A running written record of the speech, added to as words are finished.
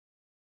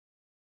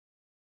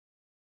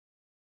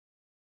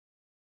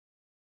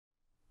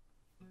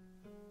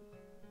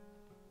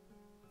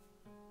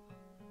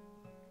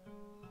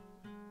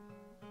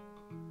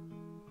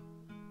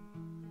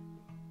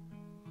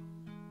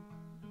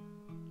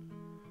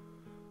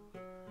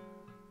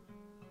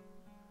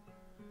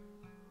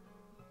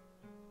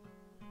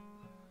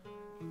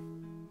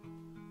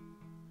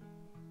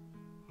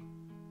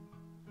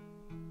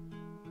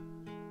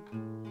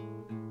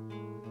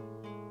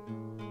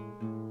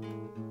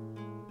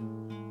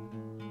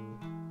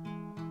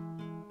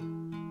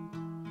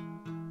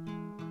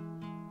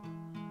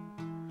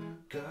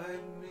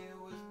Guide me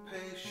with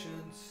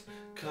patience,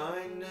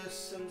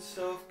 kindness, and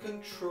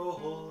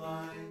self-control.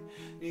 I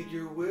need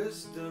your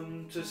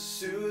wisdom to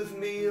soothe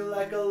me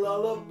like a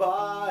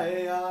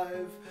lullaby.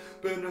 I've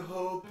been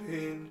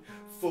hoping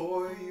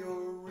for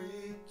your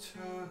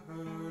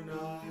return.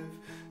 I've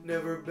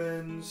never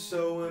been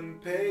so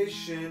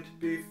impatient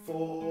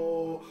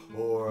before,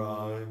 or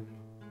I'm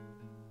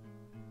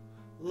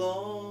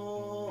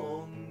longing.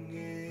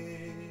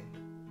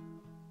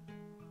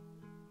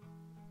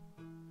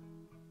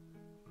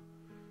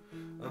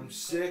 I'm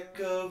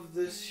sick of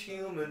this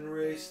human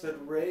race that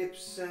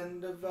rapes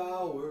and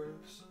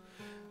devours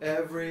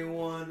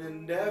everyone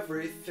and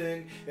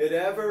everything it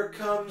ever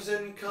comes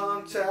in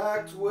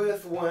contact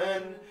with.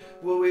 When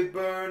will we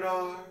burn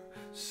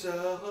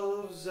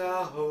ourselves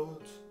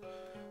out?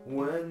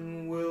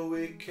 When will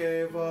we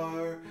cave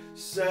ourselves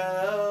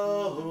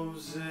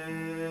in?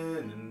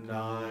 And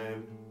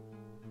I'm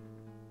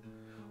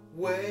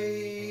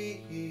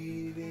waiting.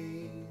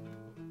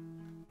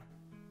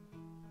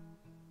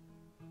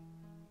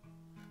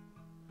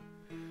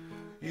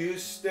 You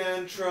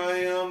stand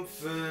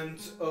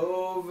triumphant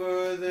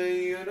over the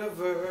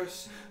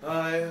universe.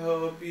 I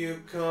hope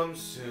you come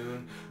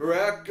soon.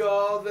 Wreck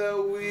all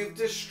that we've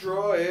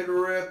destroyed.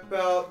 Rip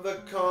out the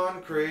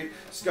concrete,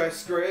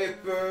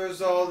 skyscrapers,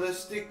 all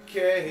this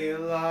decay.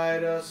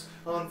 Light us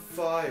on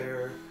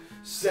fire.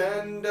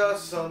 Send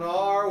us on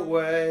our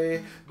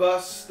way.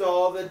 Bust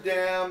all the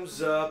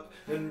dams up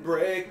and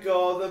break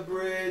all the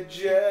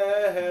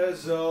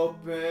bridges.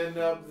 Open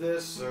up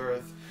this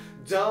earth.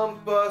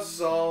 Dump us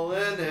all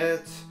in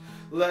it.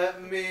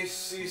 Let me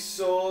see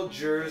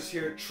soldiers,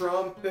 hear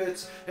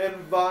trumpets and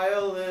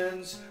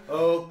violins.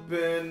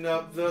 Open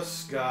up the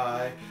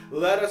sky.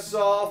 Let us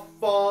all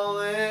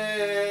fall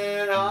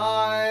in.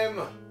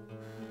 I'm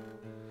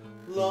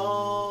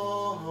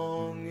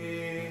longing.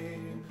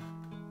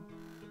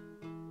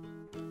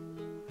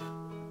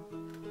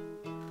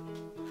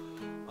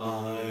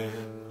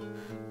 I'm